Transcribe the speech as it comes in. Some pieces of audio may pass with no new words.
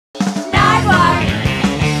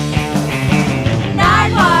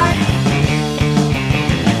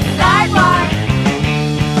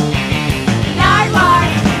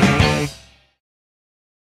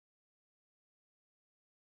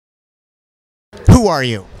Who are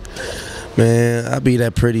you? Man, I be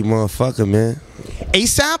that pretty motherfucker, man.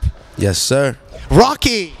 ASAP? Yes, sir.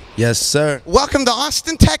 Rocky? Yes, sir. Welcome to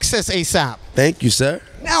Austin, Texas, ASAP. Thank you, sir.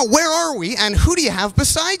 Now, where are we, and who do you have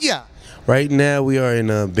beside you? Right now, we are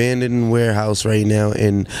in an abandoned warehouse right now,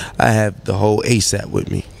 and I have the whole ASAP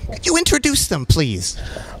with me. Could you introduce them, please?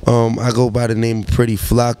 I go by the name of Pretty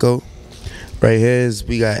Flacco. Right here is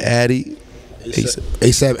we got Addy.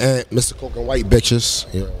 ASAP and Mr. Coke and White bitches.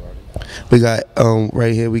 Yeah. We got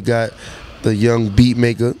right here we got the young beat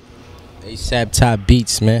maker. ASAP top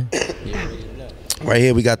beats, man. Right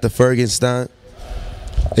here we got the Fergenstein.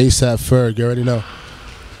 ASAP Ferg, you already know.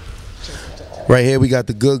 Right here we got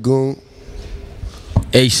the Good Goon.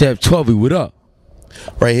 ASAP 12, what up?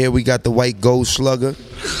 Right here we got the White Gold Slugger.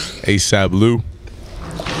 ASAP Lou.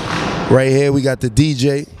 Right here we got the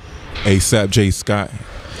DJ. ASAP J Scott.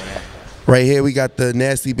 Right here we got the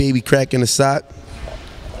Nasty Baby Crack in the Sock.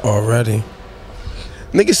 Already.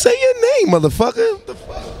 Nigga, say your name, motherfucker. What the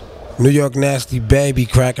fuck? New York Nasty Baby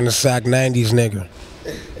cracking the sock 90s nigga.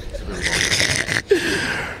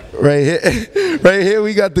 Right here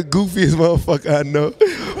we got the goofiest motherfucker I know.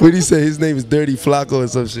 What he say? His name is Dirty Flacco or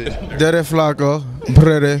some shit. Dirty Flacco,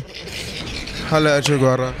 pretty. Holla at your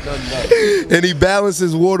guara. And he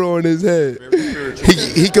balances water on his head.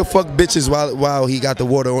 He could fuck bitches while he got the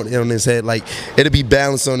water on his head. Like, it'll be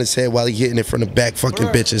balanced on his head while he hitting it from the back, fucking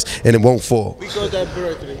bitches, and it won't fall.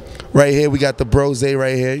 Right here we got the Brose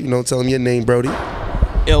right here. You know, tell him your name, Brody.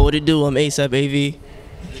 Yo, what it do? I'm ASAP AV.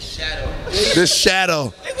 The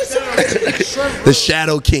Shadow. The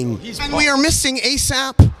Shadow King. And we are missing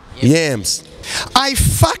ASAP. Yams. I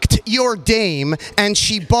fucked your dame, and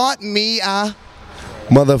she bought me a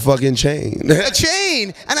Motherfucking chain.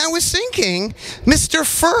 chain. And I was thinking, Mr.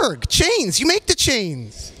 Ferg, chains. You make the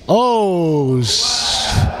chains. Oh,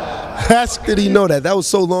 Did he know that? That was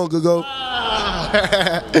so long ago.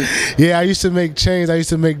 yeah, I used to make chains. I used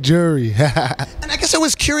to make jewelry. And I guess I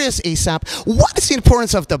was curious, ASAP, what is the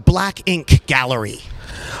importance of the Black Ink Gallery?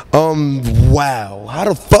 Wow. How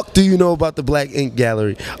the fuck do you know about the Black Ink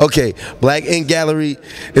Gallery? Okay, Black Ink Gallery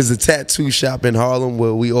is a tattoo shop in Harlem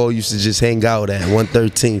where we all used to just hang out at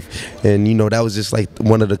 113th. And, you know, that was just like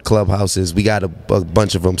one of the clubhouses. We got a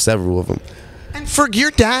bunch of them, several of them. And Ferg,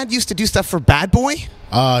 your dad used to do stuff for Bad Boy?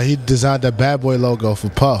 He designed the Bad Boy logo for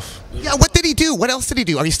Puff. Yeah, what did he do? What else did he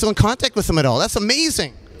do? Are you still in contact with him at all? That's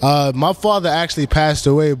amazing. My father actually passed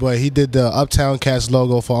away, but he did the Uptown Cats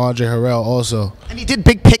logo for Andre Harrell also. And he did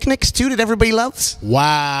big picnics too that everybody loves?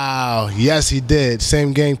 Wow. Yes, he did.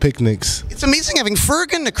 Same gang picnics. It's amazing having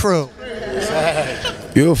Ferg in the crew.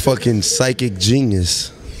 You're a fucking psychic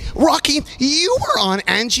genius. Rocky, you were on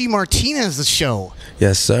Angie Martinez's show.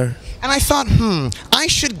 Yes, sir. And I thought, I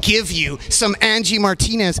should give you some Angie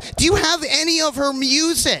Martinez. Do you have any of her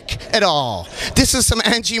music at all? This is some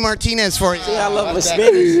Angie Martinez for you. I love her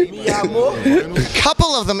Spanish. A couple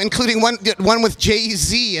of them, including one with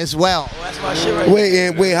Jay-Z as well. Oh, that's my shit right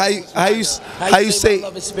Wait, how you say I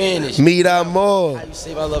love it Spanish? Mira amor? How you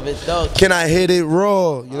say I love it dog? Can I hit it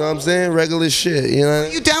raw? You know what I'm saying? Regular shit, you know? Are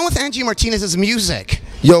you down with Angie Martinez's music?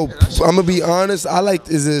 Yo, I'm gonna be honest, I like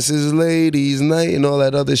This Is Ladies Night and all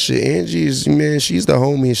that other shit. Angie's, man, she's the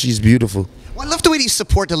homie and she's beautiful. Well, I love the way you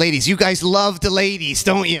support the ladies. You guys love the ladies,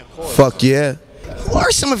 don't you? Fuck yeah. Who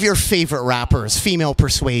are some of your favorite rappers, female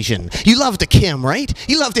persuasion? You love the Kim, right?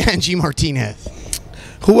 You love the Angie Martinez.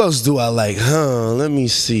 Who else do I like? Let me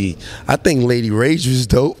see. I think Lady Rage was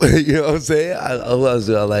dope. You know what I'm saying? Who else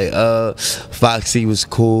do I like? Foxy was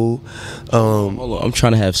cool. Hold on, I'm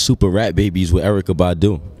trying to have super rap babies with Erykah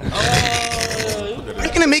Badu. How are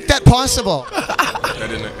you gonna make that possible?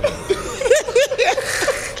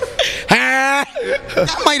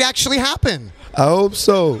 That might actually happen. I hope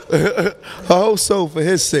so. I hope so for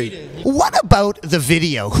his sake. What about the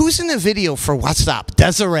video? Who's in the video for What's Up?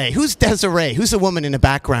 Desiree. Who's Desiree? Who's the woman in the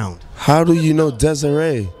background? How do you know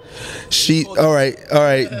Desiree? All right.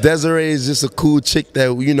 Desiree is just a cool chick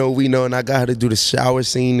that we know, and I got her to do the shower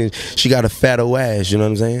scene, and she got a fat old ass. You know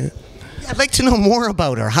what I'm saying? Yeah, I'd like to know more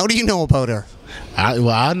about her. How do you know about her?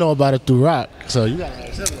 I know about it through rock, so you got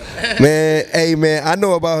Man, hey man, I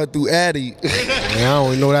know about her through Addy. Man, I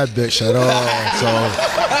don't know that bitch at all, so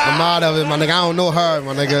I'm out of it, my nigga. I don't know her,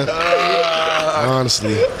 my nigga.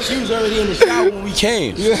 Honestly. She was already in the shower when we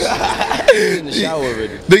came. She was in the shower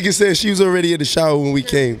already. Nigga said she was already in the shower when we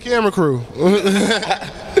came. Camera crew.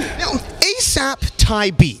 Now, ASAP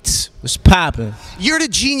Ty Beats. What's poppin'? You're the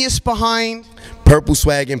genius behind Purple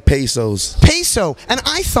Swag and Pesos. Peso. And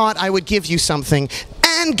I thought I would give you something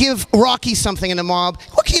and give Rocky something in the mob.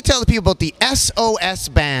 What can you tell the people about the SOS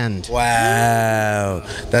band? Wow.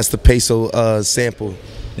 That's the Peso sample.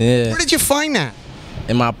 Yeah. Where did you find that?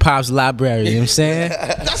 in my pop's library. You know what I'm saying?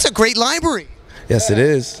 That's a great library. Yes, it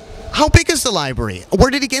is. How big is the library? Where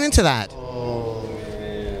did he get into that?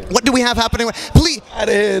 What do we have happening? Please, Out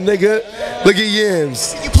of here, nigga. Look at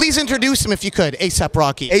Yams. can you please introduce him if you could, ASAP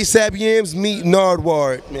Rocky. ASAP Yams meet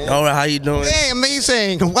Nardwuar. Man. All right, how you doing? Hey,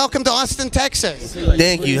 amazing. Welcome to Austin, Texas.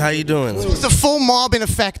 Thank you. How you doing? It's the full mob in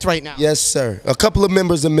effect right now. Yes, sir. A couple of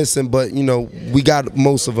members are missing, but you know we got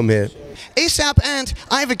most of them here. ASAP, and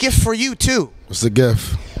I have a gift for you too. What's the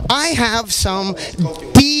gift? I have some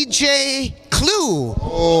DJ Clue.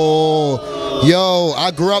 Oh, yo,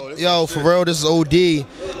 I grew up, yo, for real, this is OD.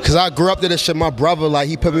 Cause I grew up to this shit. My brother, like,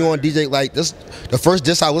 he put me on DJ, like, this. The first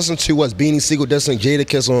disc I listened to was Beanie Siegel dissing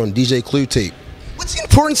Jadakiss on DJ Clue tape. What's the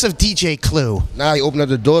importance of DJ Clue? Now he opened up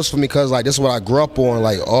the doors for me, cause like this is what I grew up on,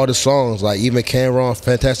 like all the songs, like even Cameron,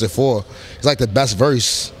 Fantastic Four. It's like the best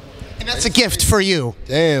verse. And that's a gift for you.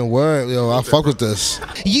 Damn, word, yo, I fuck with this.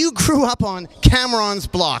 You grew up on Cameron's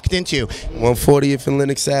block, didn't you? 140th and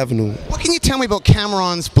Lenox Avenue. What can you tell me about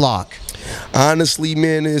Cameron's block? Honestly,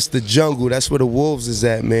 man, it's the jungle. That's where the wolves is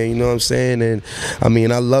at, man. You know what I'm saying? And I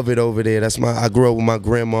mean, I love it over there. I grew up with my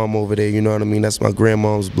grandmom over there. You know what I mean? That's my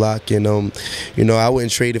grandmom's block, and you know, I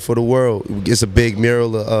wouldn't trade it for the world. It's a big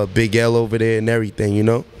mural, a big L over there, and everything. You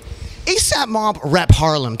know? ASAP Mob rep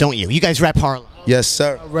Harlem, don't you? You guys rep Harlem. Yes,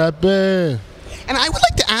 sir. Rapping. And I would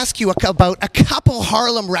like to ask you about a couple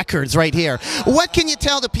Harlem records right here. What can you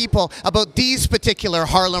tell the people about these particular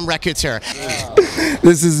Harlem records here?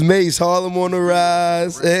 This is Mace, Harlem on the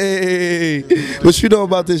rise. Hey, what you know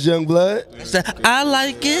about this, young blood? I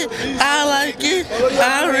like it. I like it.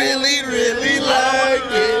 I really, really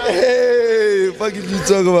like it. Hey, fuck is you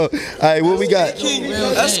talking about? All right, what we got?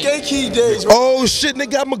 That's Skate Key days, bro. Oh shit,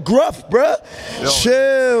 nigga, I'm a gruff, bruh.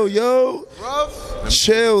 Chill, yo.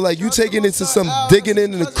 Chill, like you taking into some digging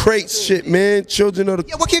into the crates shit, man. Children of the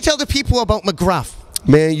Yeah, what can you tell the people about McGruff?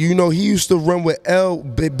 man, you know, he used to run with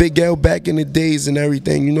Big L back in the days and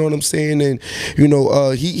everything, you know what I'm saying? And you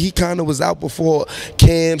know, he kind of was out before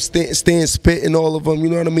Cam, Stan Spit and all of them, you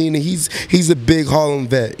know what I mean? And he's a big Harlem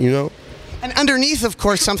vet, you know? And underneath, of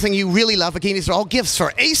course, something you really love. Again, these are all gifts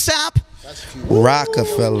for ASAP.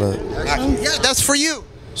 Rockefeller. Yeah, that's for you.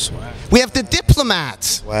 We have the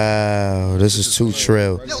Diplomats. Wow, this is too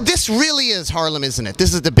trill. No, this really is Harlem, isn't it?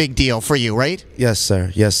 This is the big deal for you, right? Yes,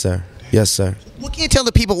 sir. Yes, sir. Yes, sir. What can you tell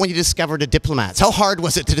the people when you discovered the Diplomats? How hard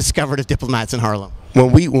was it to discover the Diplomats in Harlem?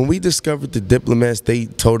 When we discovered the Diplomats, they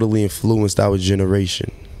totally influenced our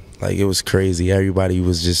generation. Like, it was crazy. Everybody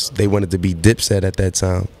was just, they wanted to be Dipset at that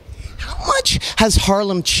time. How much has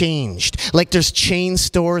Harlem changed? Like, there's chain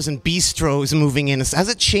stores and bistros moving in. Has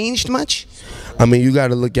it changed much? I mean, you got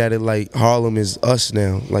to look at it like Harlem is us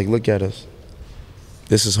now. Like, look at us.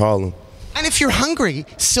 This is Harlem. And if you're hungry,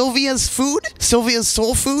 Sylvia's food? Sylvia's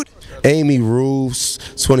soul food? Amy Roof's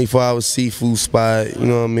 24-hour seafood spot. You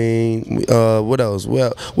know what I mean? What else?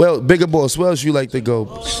 Well, Bigger Boss. Where else you like to go?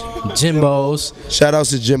 Jimbo's. Shout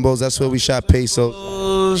outs to Jimbo's. That's where we shot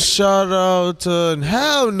peso. Shout out to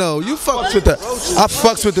hell no. You fucks with I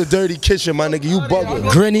fucks with the dirty kitchen, my nigga. You bugging.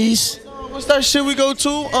 Grinny's. what's that shit we go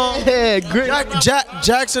to?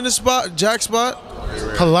 Jack's in the spot. Jack spot.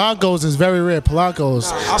 Polanco's is very rare. Polanco's.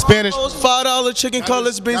 Spanish. $5 chicken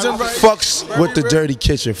cutlets, beans and rice. Fucks with the dirty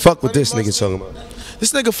kitchen. Fuck what this nigga talking about.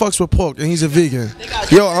 This nigga fucks with pork and he's a vegan.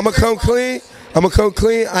 Yo, I'ma come clean.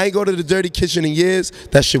 I ain't go to the dirty kitchen in years.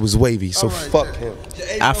 That shit was wavy. So fuck him.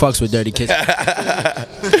 I fucks with Dirty Kitchen.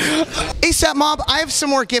 ASAP Mob, I have some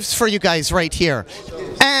more gifts for you guys right here.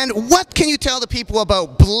 And what can you tell the people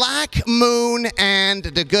about Black Moon and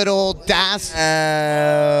the good old Das? Oh,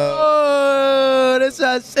 that's what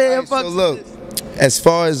I say. Right, so look, as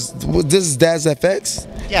far as this is Daz FX.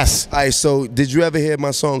 Yes. All right, so did you ever hear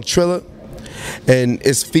my song Triller? And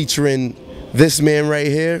it's featuring this man right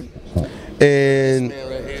here and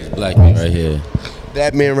Black man right here.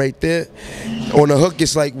 that man right there. On the hook,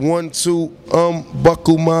 it's like 1, 2,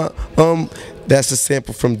 buckle my, That's a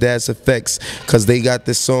sample from Dad's Effects, cause they got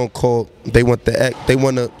this song called They Want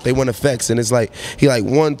Effects, and it's like he like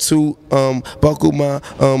 1, 2, buckle my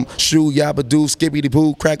shoe, yabba doo, skippy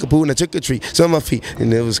boo, crack a boo, and a trick or treat, some of my feet,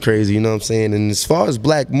 and it was crazy, you know what I'm saying? And as far as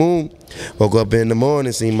Black Moon, woke up in the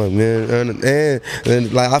morning, see my man,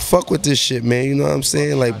 and like I fuck with this shit, man, you know what I'm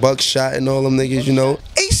saying? Like Buckshot and all them niggas, you know.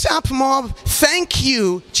 ASAP Mob, thank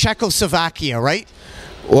you, Czechoslovakia, right?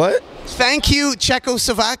 What? Thank you,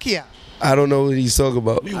 Czechoslovakia. I don't know what he's talking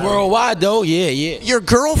about. We worldwide though, yeah. Your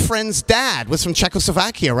girlfriend's dad was from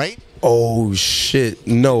Czechoslovakia, right? Oh shit,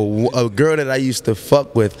 no. A girl that I used to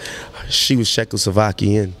fuck with, she was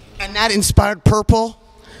Czechoslovakian. And that inspired Purple?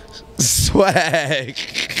 Swag.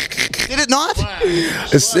 Did it not?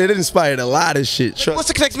 It inspired a lot of shit. What's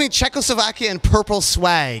the connection between Czechoslovakia and purple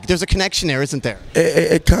swag? There's a connection there, isn't there?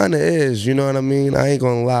 It kind of is, you know what I mean? I ain't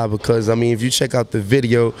gonna lie, because I mean, if you check out the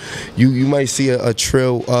video, you might see a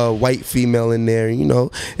trill white female in there. You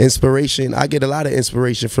know, inspiration. I get a lot of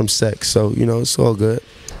inspiration from sex, so you know, it's all good.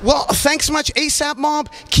 Well, thanks so much, ASAP Mob.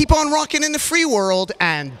 Keep on rocking in the free world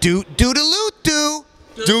and do do do do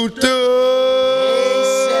do do.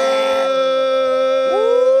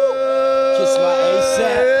 Kiss my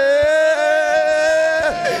ASAP.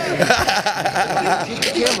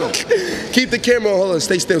 Keep the camera on. Hold on.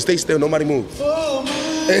 Stay still. Stay still. Nobody move. Yo,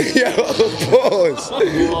 pause.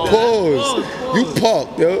 Pause. You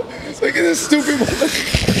parked, yo. Look at this stupid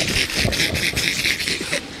motherfucker.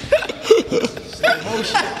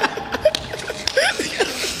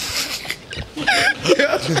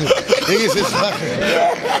 Niggas is fucking.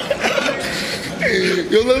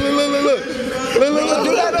 Yo, look.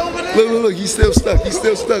 Look, he's still stuck. He's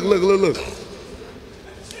still stuck. Look.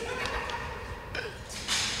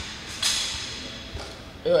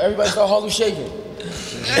 Yo, everybody start Harlem shaking.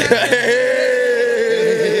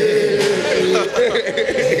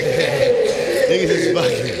 Niggas is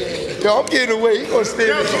fucking. Yo, I'm getting away. He gonna stay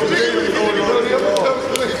there.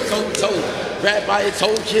 Toe. Grab by your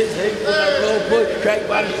toe, kids. Hey, little boy. Crack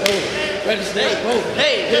by the toe. Grab the snake.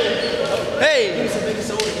 Hey. Hey.